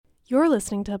You're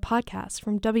listening to a podcast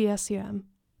from WSUM.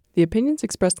 The opinions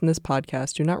expressed in this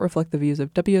podcast do not reflect the views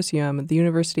of WSUM, the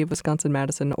University of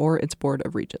Wisconsin-Madison, or its Board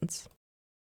of Regents.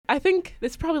 I think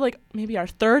this is probably maybe our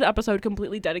third episode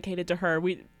completely dedicated to her.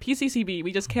 PCCB,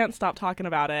 we just can't stop talking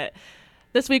about it.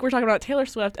 This week we're talking about Taylor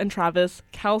Swift and Travis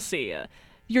Kelce.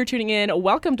 You're tuning in.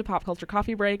 Welcome to Pop Culture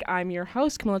Coffee Break. I'm your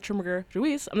host, Camila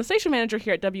Trimberger-Ruiz. I'm the station manager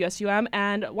here at WSUM,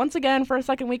 and once again, for a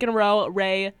second week in a row,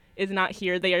 Ray is not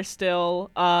here. They are still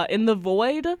in the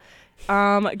void,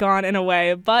 gone in a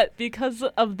way. But because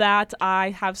of that, I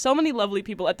have so many lovely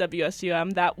people at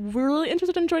WSUM that we're really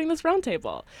interested in joining this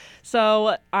roundtable.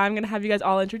 So I'm going to have you guys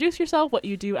all introduce yourself, what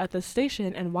you do at this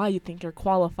station, and why you think you're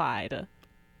qualified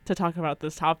to talk about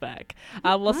this topic.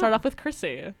 We'll start off with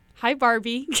Krissy. Hi,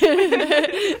 Barbie.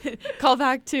 Call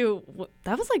back to,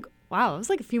 that was it was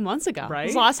a few months ago. Right? It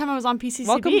was the last time I was on PCCB.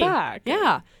 Welcome back.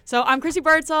 Yeah. So I'm Krissy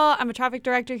Birdsall. I'm a traffic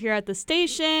director here at the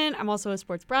station. I'm also a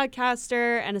sports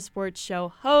broadcaster and a sports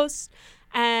show host.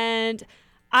 And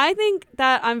I think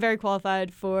that I'm very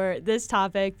qualified for this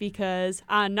topic because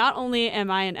not only am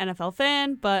I an NFL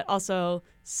fan, but also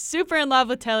super in love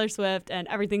with Taylor Swift and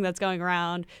everything that's going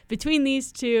around. Between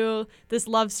these two, this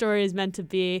love story is meant to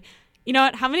be. You know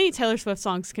what? How many Taylor Swift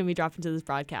songs can we drop into this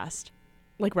broadcast?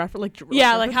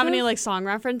 How many song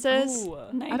references? Ooh,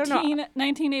 I don't know.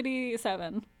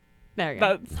 1987. There you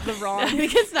go. That's the wrong. I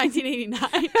think it's 1989.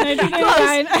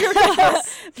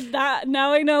 1989. That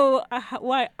now I know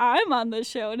why I'm on this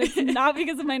show, and it's not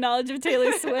because of my knowledge of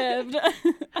Taylor Swift.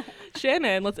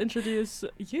 Shannon, let's introduce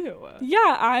you.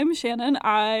 Yeah, I'm Shannon.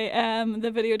 I am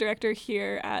the video director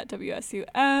here at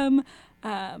WSUM.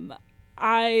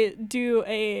 I do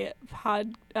a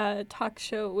talk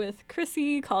show with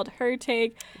Krissy called Her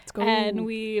Take, and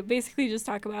we basically just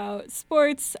talk about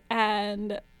sports,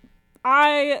 and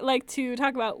I like to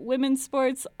talk about women's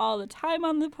sports all the time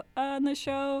on the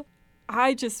show.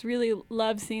 I just really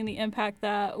love seeing the impact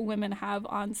that women have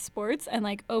on sports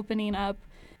and opening up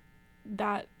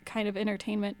that kind of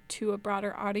entertainment to a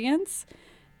broader audience.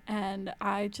 And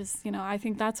I just, I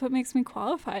think that's what makes me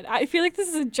qualified. I feel like this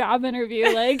is a job interview.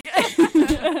 I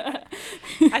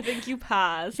think you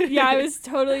passed. Yeah, I was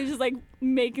totally just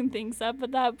making things up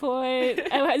at that point,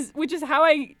 which is how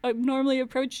I normally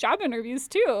approach job interviews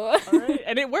too. All right.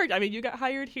 And it worked. I mean, you got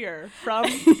hired here from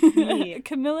me.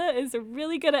 Camila is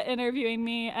really good at interviewing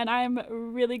me, and I'm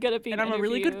really good at being interviewed. And I'm a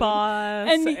really good boss.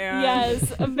 And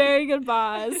yes, a very good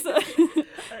boss.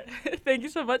 Thank you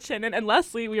so much, Shannon. And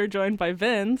Leslie, we are joined by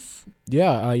Vince.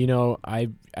 Yeah, I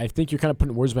think you're kind of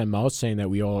putting words in my mouth saying that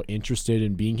we all interested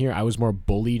in being here. I was more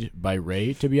bullied by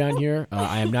Ray to be on here.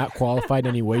 I am not qualified in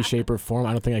any way, shape, or form.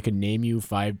 I don't think I could name you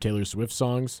 5 Taylor Swift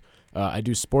songs. I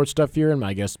do sports stuff here, and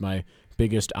I guess my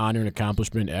biggest honor and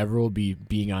accomplishment ever will be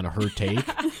being on Her Take.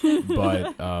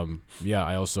 But,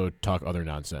 I also talk other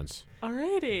nonsense.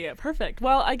 Alrighty, perfect.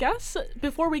 Well, I guess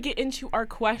before we get into our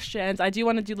questions, I do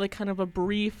want to do kind of a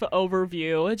brief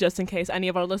overview, just in case any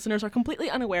of our listeners are completely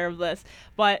unaware of this.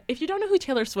 But if you don't know who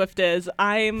Taylor Swift is,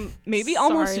 I'm maybe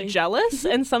almost jealous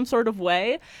in some sort of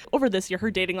way. Over this year, her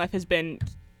dating life has been,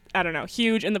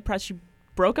 huge in the press. She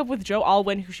broke up with Joe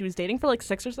Alwyn, who she was dating for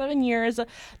 6 or 7 years,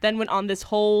 then went on this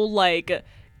whole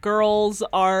girls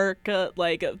arc.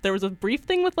 There was a brief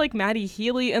thing with Maddie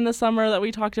Healy in the summer that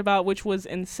we talked about, which was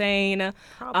insane.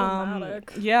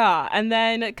 Problematic. Yeah, and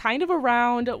then kind of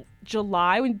around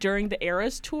July, during the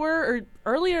Eras tour, or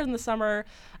earlier in the summer,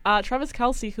 Travis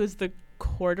Kelce, who's the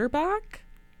quarterback,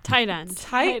 tight end.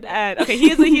 Okay,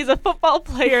 he's a football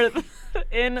player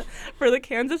for the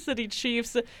Kansas City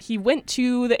Chiefs. He went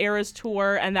to the Eras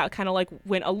tour, and that kind of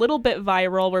went a little bit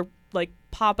viral, where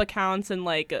pop accounts and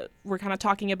we're kind of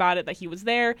talking about it, that he was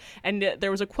there, and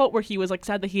there was a quote where he was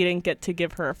sad that he didn't get to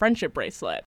give her a friendship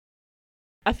bracelet.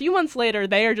 A few months later,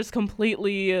 they are just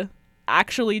completely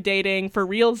actually dating for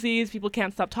realsies. People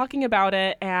can't stop talking about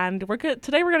it, and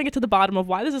today we're going to get to the bottom of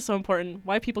why this is so important,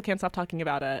 why people can't stop talking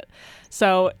about it.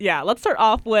 So yeah, let's start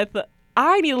off with,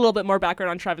 I need a little bit more background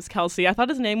on Travis Kelce. I thought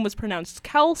his name was pronounced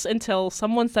Kels until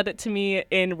someone said it to me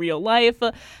in real life.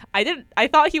 I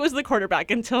thought he was the quarterback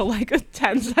until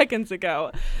 10 seconds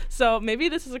ago. So maybe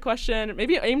this is a question,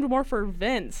 maybe aimed more for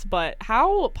Vince, but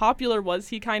how popular was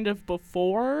he kind of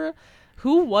before?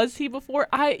 Who was he before?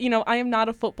 I am not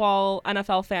a football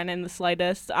NFL fan in the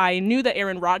slightest. I knew that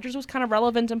Aaron Rodgers was kind of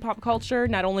relevant in pop culture,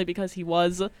 not only because he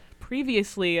was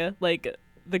previously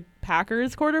the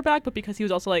Packers quarterback, but because he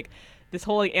was also this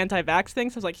whole anti-vax thing.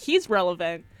 So I was he's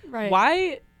relevant. Right.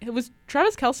 Why was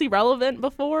Travis Kelce relevant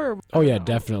before? Oh yeah,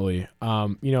 definitely.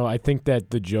 I think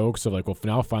that the jokes of like, well,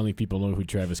 now finally people know who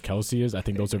Travis Kelce is. I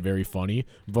think those are very funny.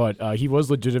 But he was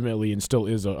legitimately and still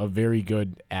is a very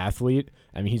good athlete.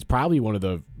 I mean, he's probably one of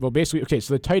the basically. Okay,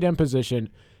 so the tight end position,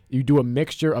 you do a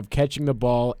mixture of catching the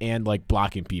ball and like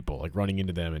blocking people, like running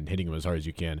into them and hitting them as hard as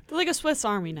you can. Like a Swiss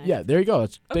Army knife. Yeah, there you go.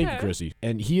 Thank you, Krissy.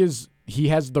 And he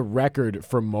has the record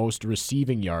for most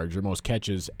receiving yards or most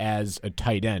catches as a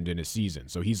tight end in a season.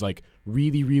 So he's like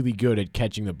really, really good at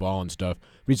catching the ball and stuff.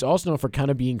 But he's also known for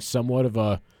kind of being somewhat of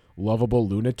a lovable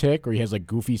lunatic, or he has like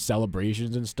goofy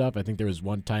celebrations and stuff. I think there was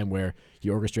one time where he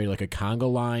orchestrated like a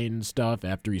conga line and stuff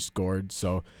after he scored.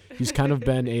 So he's kind of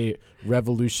been a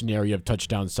revolutionary of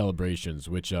touchdown celebrations,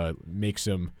 which makes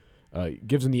him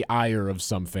gives him the ire of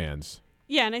some fans.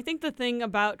 Yeah, and I think the thing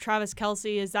about Travis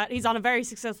Kelce is that he's on a very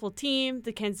successful team,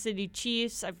 the Kansas City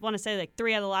Chiefs. I want to say like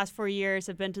 3 out of the last 4 years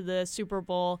have been to the Super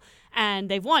Bowl, and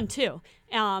they've won 2.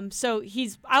 So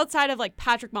he's outside of like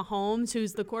Patrick Mahomes,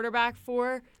 who's the quarterback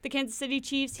for the Kansas City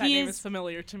Chiefs. That name is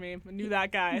familiar to me. I knew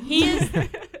that guy. He is,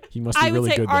 he must be I would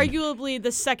really say, good then. arguably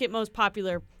the second most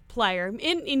popular player,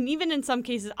 even in some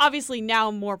cases, obviously now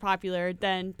more popular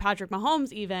than Patrick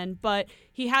Mahomes even, but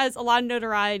he has a lot of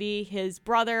notoriety. His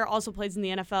brother also plays in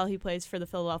the NFL. He plays for the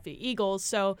Philadelphia Eagles.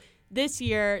 So this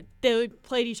year, they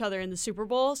played each other in the Super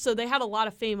Bowl, so they had a lot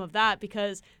of fame of that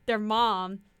because their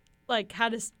mom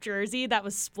had a jersey that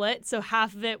was split, so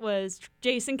half of it was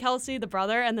Jason Kelce, the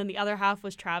brother, and then the other half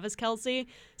was Travis Kelce.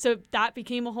 So that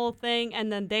became a whole thing,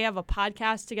 and then they have a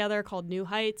podcast together called New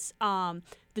Heights.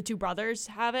 The two brothers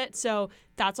have it, so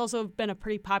that's also been a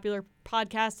pretty popular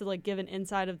podcast to give an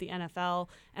insight of the NFL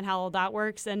and how all that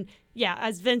works. And yeah,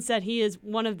 as Vince said, he is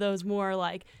one of those more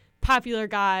popular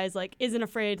guys, isn't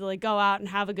afraid to go out and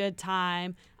have a good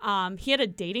time. He had a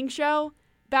dating show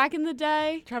back in the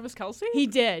day. Travis Kelce? He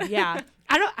did, yeah.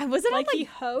 I wasn't he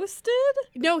hosted?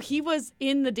 No, he was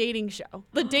in the dating show.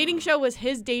 The dating show was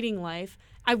his dating life.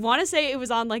 I want to say it was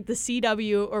on the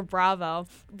CW or Bravo,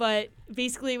 but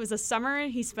basically it was a summer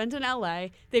he spent in LA.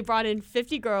 They brought in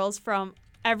 50 girls from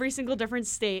every single different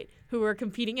state who were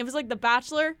competing. It was like The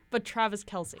Bachelor, but Travis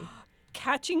Kelce.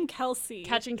 Catching Kelce.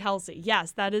 Catching Kelce.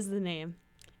 Yes, that is the name.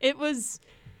 It was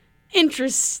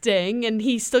interesting, and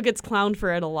he still gets clowned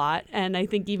for it a lot. And I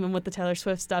think even with the Taylor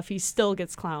Swift stuff, he still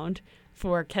gets clowned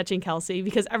for catching Kelce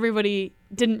because everybody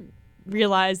didn't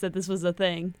realize that this was a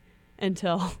thing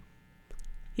until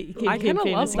he I kind of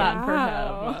love that for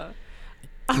him.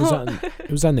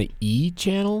 It was on the E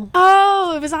channel.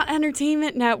 Oh, it was on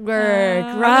Entertainment Network,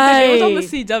 If right? it was on the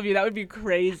CW, that would be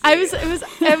crazy. It was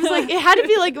it had to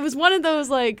be it was one of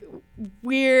those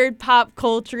weird pop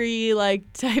culture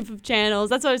type of channels.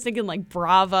 That's what I was thinking,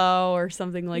 Bravo or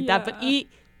something like that. But E,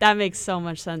 that makes so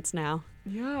much sense now.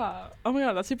 Yeah. Oh my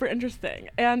God, that's super interesting.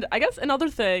 And I guess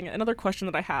another question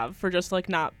that I have for just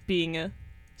not being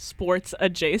sports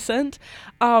adjacent,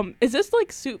 is this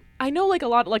I know a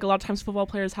lot of times football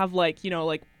players have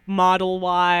model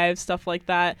wives, stuff like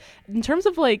that. In terms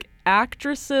of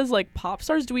actresses, pop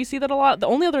stars, do we see that a lot? The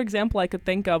only other example I could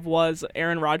think of was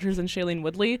Aaron Rodgers and Shailene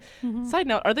Woodley. Mm-hmm. Side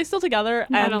note, are they still together?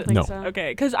 No, I don't think so.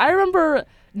 Okay, because I remember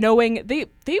knowing they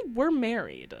were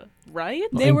married, right?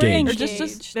 They were engaged. Or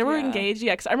they were engaged,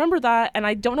 yeah, because I remember that, and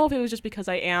I don't know if it was just because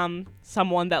I am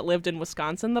someone that lived in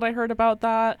Wisconsin that I heard about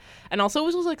that. And also it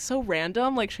was just so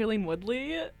random, Shailene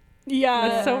Woodley. Yeah.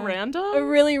 That's so random. A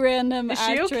really random actress.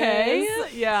 Is she okay?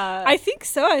 Yeah. I think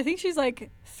so. I think she's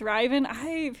thriving.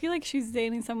 I feel like she's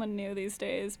dating someone new these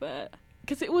days, but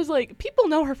because it was people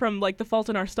know her from The Fault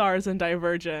in Our Stars and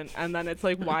Divergent, and then it's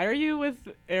why are you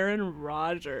with Aaron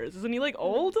Rodgers? Isn't he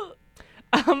old?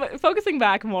 Focusing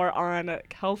back more on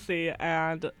Kelce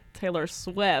and Taylor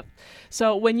Swift.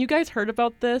 So when you guys heard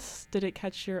about this, did it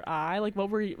catch your eye? What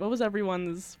was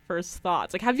everyone's first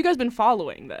thoughts? Have you guys been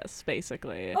following this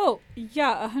basically? Oh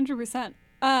yeah, 100%.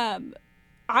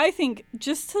 I think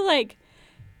just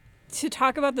to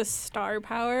talk about the star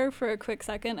power for a quick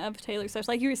second of Taylor Swift,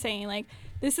 like you were saying,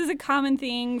 this is a common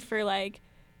thing for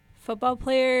football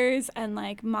players and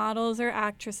models or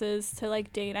actresses to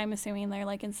date. I'm assuming they're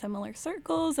in similar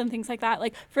circles and things like that.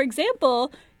 For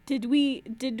example, did we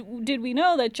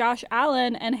know that Josh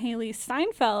Allen and Haley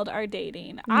Steinfeld are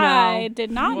dating? No. I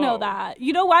did not know that.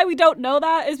 You know why we don't know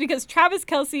that is because Travis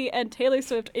Kelce and Taylor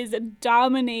Swift is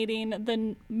dominating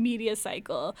the media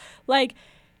cycle.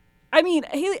 Haley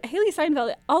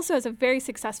Steinfeld also has a very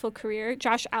successful career.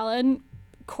 Josh Allen,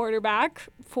 quarterback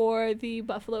for the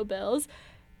Buffalo Bills.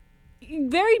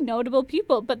 Very notable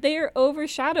people, but they are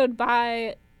overshadowed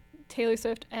by Taylor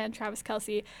Swift and Travis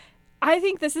Kelce. I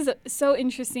think this is so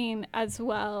interesting as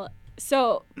well.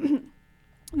 So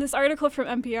this article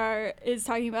from NPR is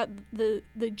talking about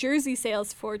the jersey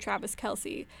sales for Travis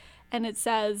Kelce. And it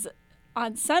says,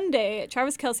 on Sunday,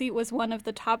 Travis Kelce was one of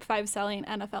the top 5 selling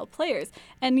NFL players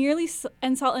and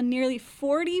saw a nearly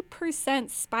 40%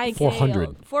 spike.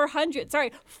 400. 400.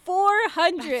 Sorry,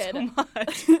 400. That's so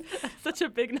much. That's such a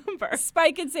big number.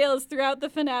 Spike in sales throughout the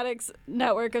Fanatics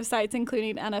network of sites,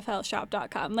 including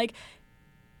NFLshop.com. Like,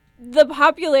 the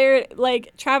popularity,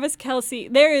 like, Travis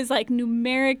Kelce, there is, like,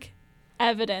 numeric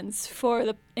evidence for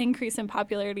the increase in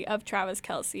popularity of Travis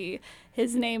Kelce.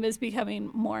 His name is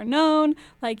becoming more known.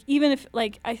 Like, even if,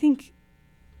 like, I think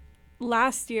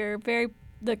last year,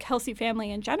 the Kelce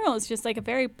family in general is just, like, a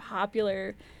very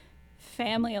popular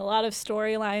family. A lot of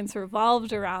storylines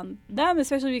revolved around them,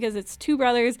 especially because it's 2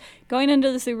 brothers going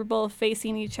into the Super Bowl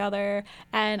facing each other.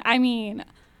 And, I mean,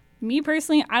 me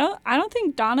personally, I don't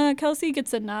think Donna Kelce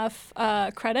gets enough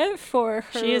credit for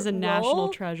her. She is a role. national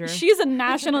treasure. She's a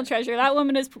national treasure. That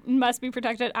woman must be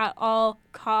protected at all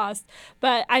costs.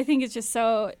 But I think it's just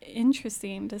so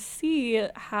interesting to see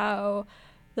how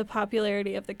the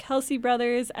popularity of the Kelce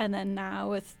brothers, and then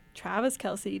now with Travis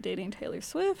Kelce dating Taylor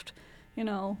Swift, you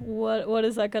know, what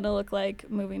is that going to look like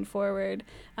moving forward?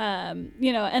 You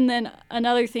know, and then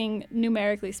another thing,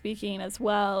 numerically speaking, as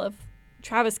well, of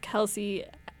Travis Kelce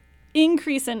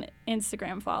increase in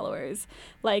Instagram followers,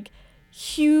 like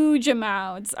huge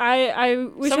amounts. I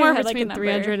wish somewhere I had between like a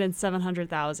 300 and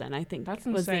 700,000, I think, That's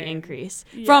was the insane. increase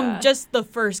Yeah. from just the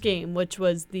first game, which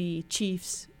was the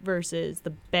Chiefs versus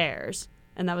the Bears,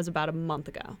 and that was about a month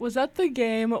ago. Was that the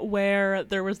game where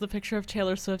there was the picture of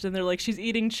Taylor Swift and they're like, she's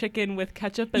eating chicken with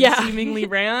ketchup and Yeah. seemingly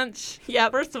ranch? Yeah.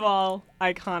 First of all,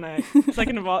 iconic.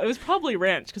 Second of all, it was probably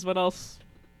ranch, because what else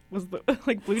was the,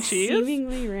 like, blue cheese?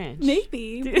 Seemingly ranch.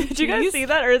 Maybe. Did you guys see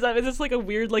that, or is this like a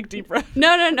weird, like, deep breath?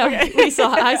 No. Okay. I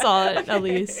saw it at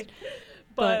least.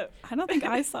 But I don't think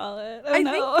I saw it. Oh, I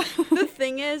no. The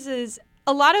thing is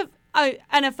a lot of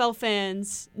NFL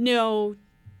fans know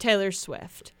Taylor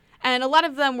Swift, and a lot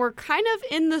of them were kind of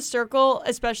in the circle,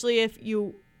 especially if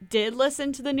you did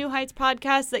listen to the New Heights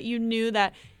podcast, that you knew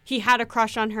that he had a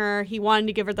crush on her. He wanted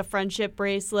to give her the friendship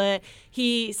bracelet.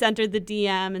 He sent her the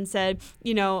DM and said,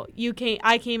 you know,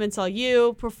 I came and saw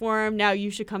you perform. Now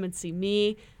you should come and see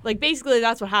me. Like, basically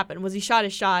that's what happened. Was he shot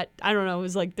his shot? I don't know. It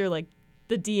was like they're like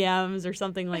the DMs or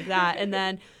something like that. And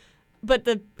then, but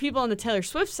the people on the Taylor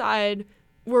Swift side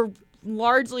were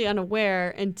largely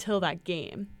unaware until that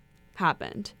game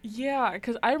happened. yeah,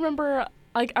 because I remember,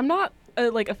 like, I'm not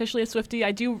like officially a Swiftie.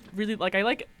 I do really I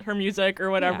like her music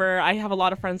or whatever. I have a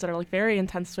lot of friends that are like very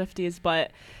intense Swifties,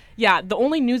 but yeah, the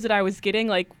only news that I was getting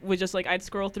like was just like I'd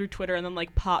scroll through Twitter and then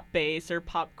like Pop Bass or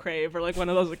Pop Crave or like one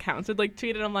of those accounts would like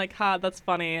tweet it. I'm like, that's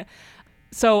funny.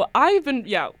 So I've been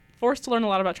forced to learn a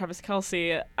lot about Travis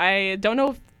Kelce. I don't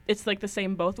know if it's like the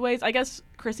same both ways. I guess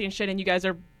Krissy and Shannon, you guys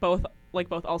are both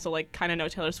also like kind of know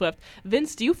Taylor Swift.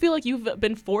 Vince, do you feel like you've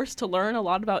been forced to learn a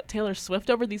lot about Taylor Swift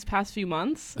over these past few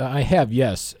months? I have,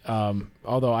 yes.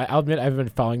 Although I'll admit I haven't been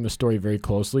following the story very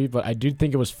closely, but I did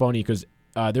think it was funny because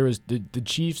there was the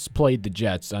Chiefs played the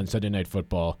Jets on Sunday Night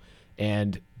Football,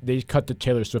 and they cut to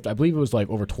Taylor Swift. I believe it was like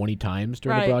over 20 times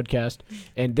during the broadcast.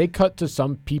 And they cut to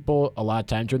some people a lot of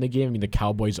times during the game. I mean, the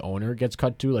Cowboys owner gets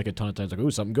cut to like a ton of times. Like,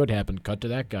 ooh, something good happened. Cut to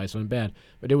that guy, something bad.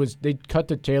 But they cut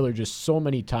to Taylor just so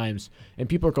many times. And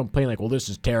people are complaining like, well, this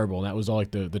is terrible. And that was all like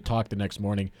the talk the next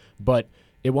morning. But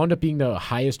it wound up being the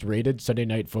highest rated Sunday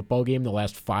Night Football game in the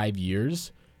last 5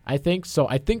 years, I think. So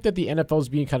I think that the NFL is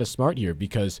being kind of smart here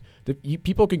because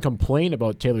people can complain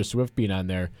about Taylor Swift being on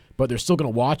there, but they're still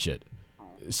going to watch it.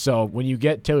 So when you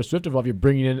get Taylor Swift involved, you're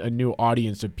bringing in a new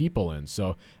audience of people in.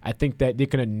 So I think that they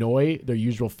can annoy their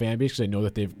usual fan base because they know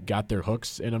that they've got their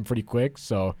hooks in them pretty quick.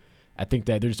 So I think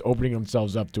that they're just opening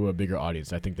themselves up to a bigger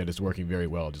audience. I think that it's working very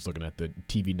well, just looking at the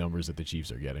TV numbers that the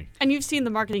Chiefs are getting. And you've seen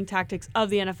the marketing tactics of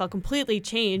the NFL completely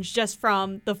change just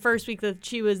from the first week that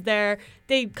she was there.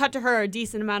 They cut to her a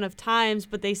decent amount of times,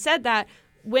 but they said that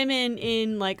women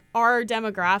in like our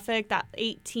demographic, that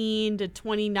 18 to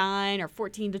 29 or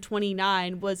 14 to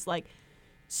 29, was like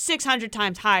 600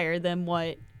 times higher than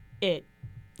what it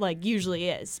like usually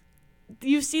is.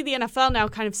 You see the NFL now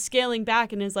kind of scaling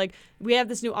back and is like, we have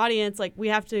this new audience, like we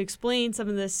have to explain some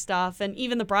of this stuff. And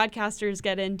even the broadcasters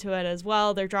get into it as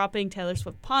well. They're dropping Taylor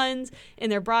Swift puns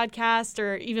in their broadcast,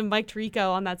 or even Mike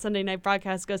Tirico on that Sunday night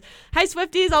broadcast goes, "Hi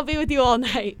Swifties, I'll be with you all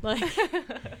night." Like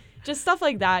just stuff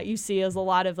like that you see as a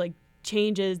lot of like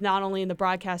changes, not only in the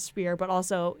broadcast sphere, but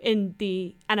also in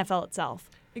the NFL itself.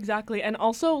 Exactly. And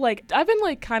also, like, I've been,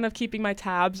 like, kind of keeping my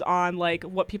tabs on, like,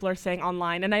 what people are saying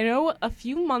online. And I know a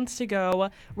few months ago,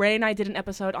 Ray and I did an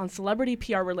episode on celebrity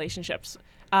PR relationships,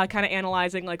 kind of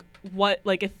analyzing, like, what,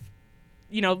 like, if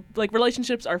like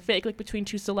relationships are fake, like between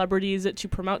two celebrities to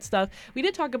promote stuff. We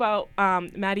did talk about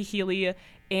Maddie Healy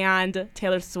and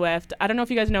Taylor Swift. I don't know if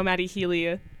you guys know Maddie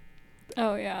Healy.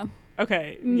 Oh, yeah.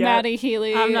 Okay. Maddie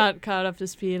Healy. I'm not caught up to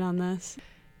speed on this.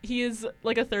 He is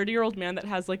like a 30-year-old man that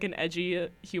has like an edgy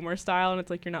humor style, and it's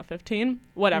like, you're not 15.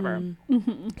 Whatever.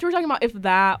 Mm-hmm. So we're talking about if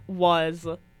that was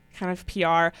kind of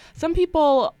PR. Some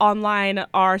people online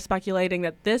are speculating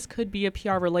that this could be a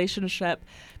PR relationship,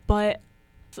 but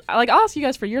like, I'll ask you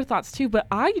guys for your thoughts too, but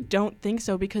I don't think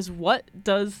so, because what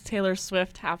does Taylor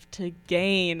Swift have to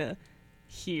gain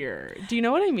here? Do you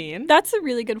know what I mean? That's a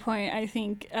really good point, I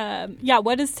think.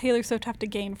 What does Taylor Swift have to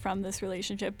gain from this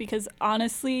relationship? Because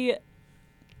honestly,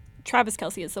 Travis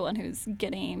Kelce is the one who's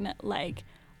getting like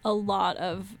a lot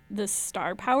of the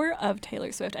star power of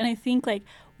Taylor Swift. And I think like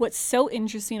what's so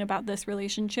interesting about this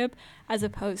relationship as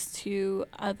opposed to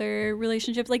other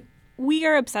relationships, like we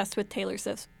are obsessed with Taylor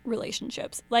Swift's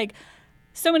relationships. Like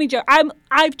so many jokes.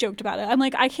 I've joked about it. I'm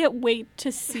like, I can't wait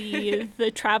to see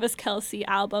the Travis Kelce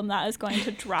album that is going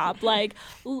to drop. Like,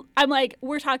 I'm like,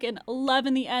 we're talking love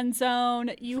in the end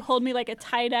zone. You hold me like a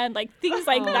tight end, like things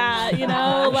like that. You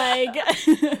know, like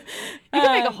you can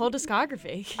make a whole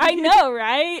discography. I know,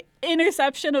 right?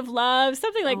 Interception of love,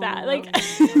 something like that. Like,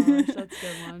 gosh, that's a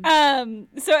good one.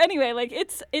 So anyway, like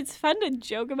it's fun to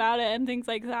joke about it and things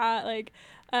like that. Like,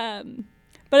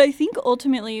 but I think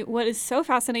ultimately what is so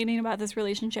fascinating about this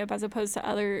relationship as opposed to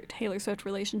other Taylor Swift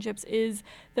relationships is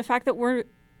the fact that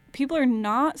people are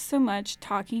not so much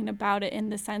talking about it in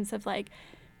the sense of like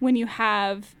when you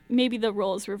have maybe the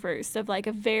roles reversed of like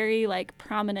a very like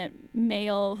prominent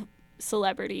male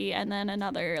celebrity and then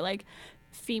another like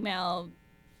female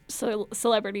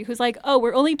celebrity who's like, oh,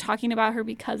 we're only talking about her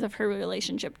because of her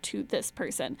relationship to this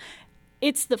person.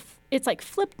 It's like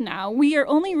flipped now. We are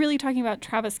only really talking about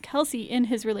Travis Kelce in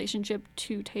his relationship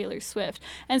to Taylor Swift.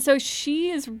 And so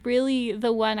she is really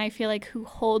the one I feel like who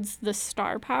holds the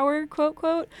star power, quote,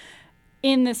 quote,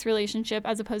 in this relationship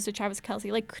as opposed to Travis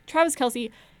Kelce. Like Travis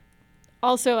Kelce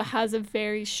also has a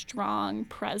very strong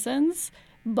presence,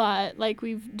 but like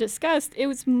we've discussed, it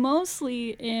was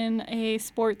mostly in a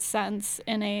sports sense,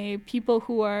 in a people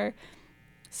who are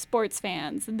sports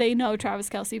fans. They know Travis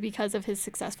Kelce because of his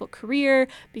successful career,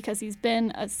 because he's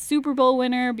been a Super Bowl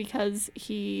winner, because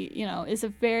he, is a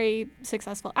very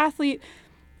successful athlete.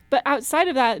 But outside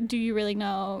of that, do you really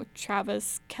know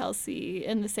Travis Kelce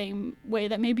in the same way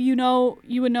that maybe you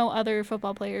would know other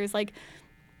football players, like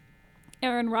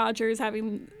Aaron Rodgers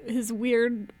having his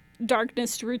weird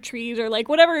darkness retreat, or like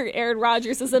whatever Aaron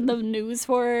Rodgers is in the news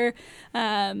for.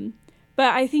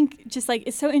 But I think just like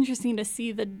it's so interesting to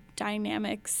see the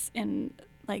dynamics in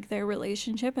like their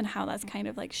relationship and how that's kind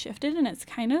of like shifted, and it's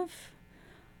kind of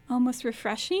almost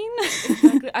refreshing.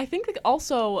 Exactly. I think like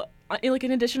also like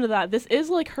in addition to that, this is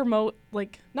like her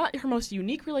not her most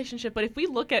unique relationship, but if we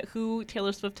look at who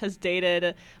Taylor Swift has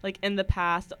dated like in the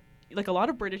past, like a lot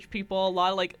of British people, a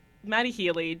lot of like Maddie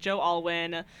Healy, Joe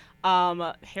Alwyn,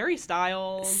 Harry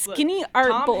Styles, skinny art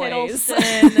Tom boys.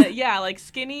 Hiddleston. Yeah, like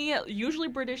skinny, usually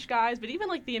British guys, but even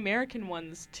like the American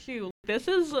ones too. This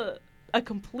is a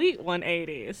complete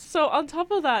 180. So on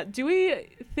top of that, are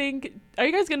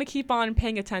you guys going to keep on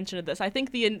paying attention to this? I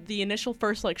think the initial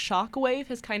first like shock wave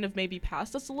has kind of maybe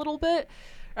passed us a little bit.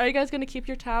 Are you guys going to keep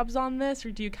your tabs on this,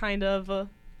 or do you kind of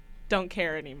don't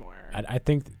care anymore? I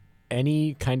think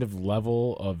any kind of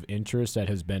level of interest that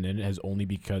has been in it has only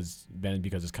because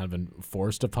it's kind of been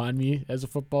forced upon me as a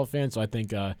football fan. So I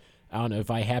think I don't know,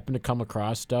 if I happen to come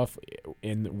across stuff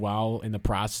while in the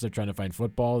process of trying to find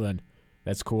football, then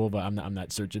that's cool. But I'm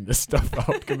not searching this stuff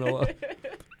out, Camila.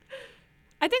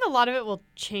 I think a lot of it will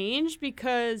change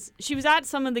because she was at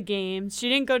some of the games. She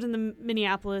didn't go to the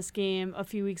Minneapolis game a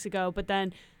few weeks ago, but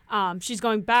then she's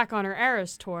going back on her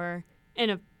Eras tour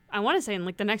I want to say in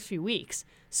like the next few weeks.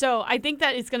 So I think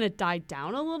that it's going to die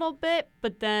down a little bit,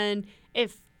 but then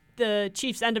if the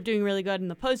Chiefs end up doing really good in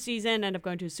the postseason, end up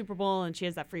going to a Super Bowl, and she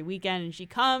has that free weekend and she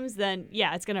comes, then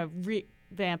yeah, it's going to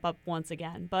revamp up once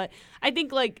again. But I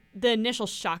think like the initial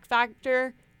shock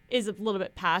factor is a little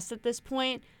bit past at this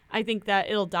point. I think that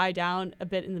it'll die down a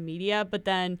bit in the media, but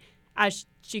then as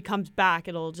she comes back,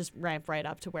 it'll just ramp right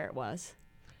up to where it was.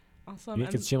 Awesome. It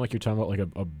could seem like you're talking about like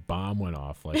a bomb went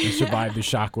off. Like you survived the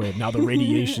shockwave. Now the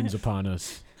radiation's upon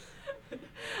us.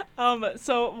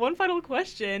 So one final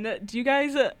question. Do you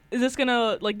guys, is this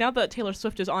gonna, like now that Taylor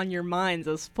Swift is on your minds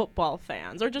as football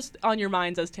fans, or just on your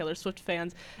minds as Taylor Swift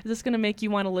fans, is this gonna make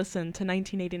you want to listen to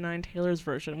 1989 Taylor's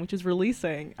version, which is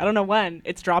releasing? I don't know when.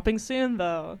 It's dropping soon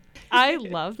though. I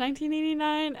love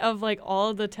 1989 of like all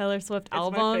of the Taylor Swift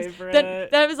albums. My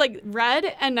favorite. That was like Red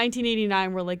and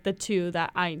 1989 were like the two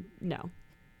that I know.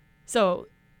 So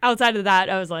outside of that,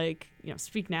 I was like,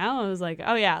 Speak Now. I was like,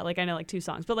 oh yeah, like I know like 2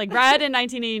 songs, but like Red in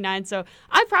 1989. So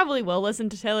I probably will listen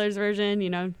to Taylor's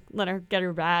version, let her get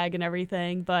her bag and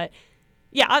everything. But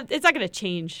yeah, it's not going to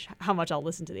change how much I'll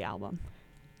listen to the album.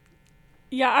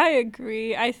 Yeah, I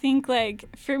agree. I think,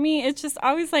 like, for me, it's just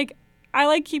always, like, I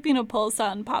like keeping a pulse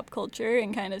on pop culture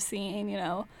and kind of seeing,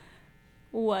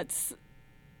 what's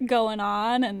going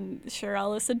on. And sure,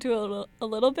 I'll listen to it a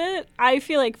little bit. I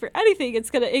feel like for anything,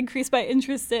 it's going to increase my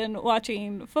interest in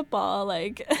watching football.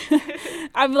 Like,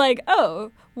 I'm like,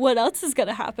 oh, what else is going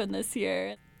to happen this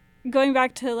year? Going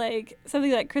back to, like,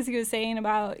 something that Krissy was saying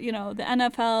about, the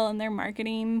NFL and their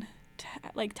marketing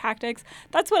tactics,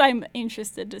 that's what I'm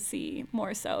interested to see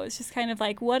more so. It's just kind of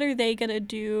like, what are they going to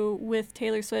do with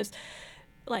Taylor Swift's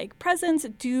like presence?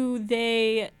 Do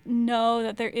they know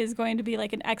that there is going to be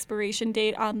like an expiration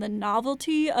date on the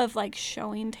novelty of like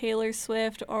showing Taylor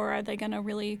Swift, or are they going to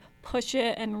really push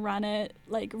it and run it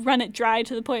dry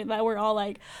to the point that we're all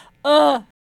like, ugh?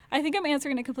 I think I'm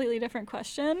answering a completely different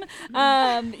question. You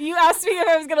asked me if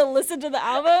I was going to listen to the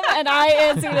album, and I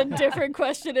answered a different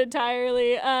question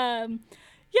entirely.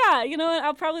 Yeah, you know what?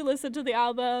 I'll probably listen to the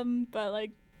album, but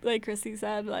like Krissy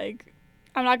said, like,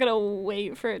 I'm not going to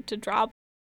wait for it to drop.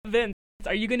 Vince,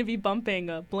 are you going to be bumping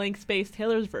a Blank Space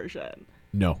Taylor's version?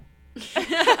 No.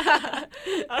 Alrighty,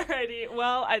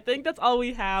 well, I think that's all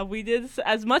we have. We did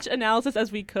as much analysis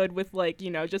as we could with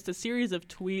just a series of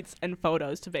tweets and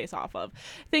photos to base off of.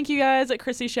 Thank you guys,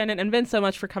 Krissy, Shannon, and Vince, so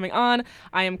much for coming on.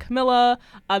 I am Camila.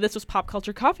 This was Pop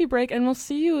Culture Coffee Break, and we'll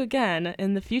see you again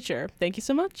in the future. Thank you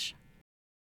so much.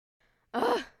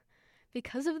 Ugh,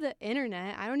 because of the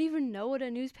internet, I don't even know what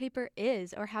a newspaper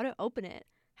is or how to open it.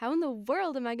 How in the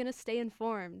world am I going to stay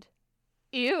informed?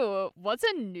 Ew, what's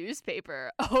a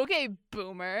newspaper? Okay,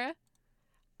 boomer.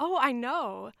 Oh, I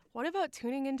know. What about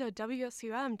tuning into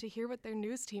WSUM to hear what their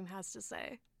news team has to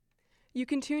say? You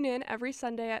can tune in every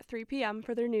Sunday at 3 p.m.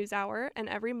 for their news hour and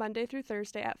every Monday through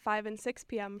Thursday at 5 and 6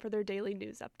 p.m. for their daily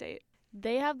news update.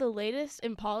 They have the latest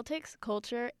in politics,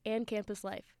 culture, and campus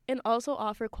life, and also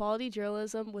offer quality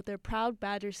journalism with their proud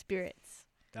Badger spirits.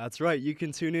 That's right. You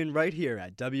can tune in right here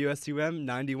at WSUM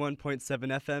 91.7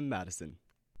 FM Madison.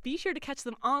 Be sure to catch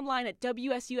them online at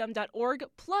WSUM.org.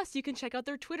 Plus, you can check out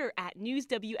their Twitter at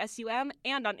NewsWSUM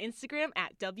and on Instagram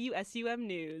at WSUM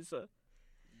News.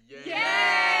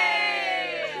 Yay!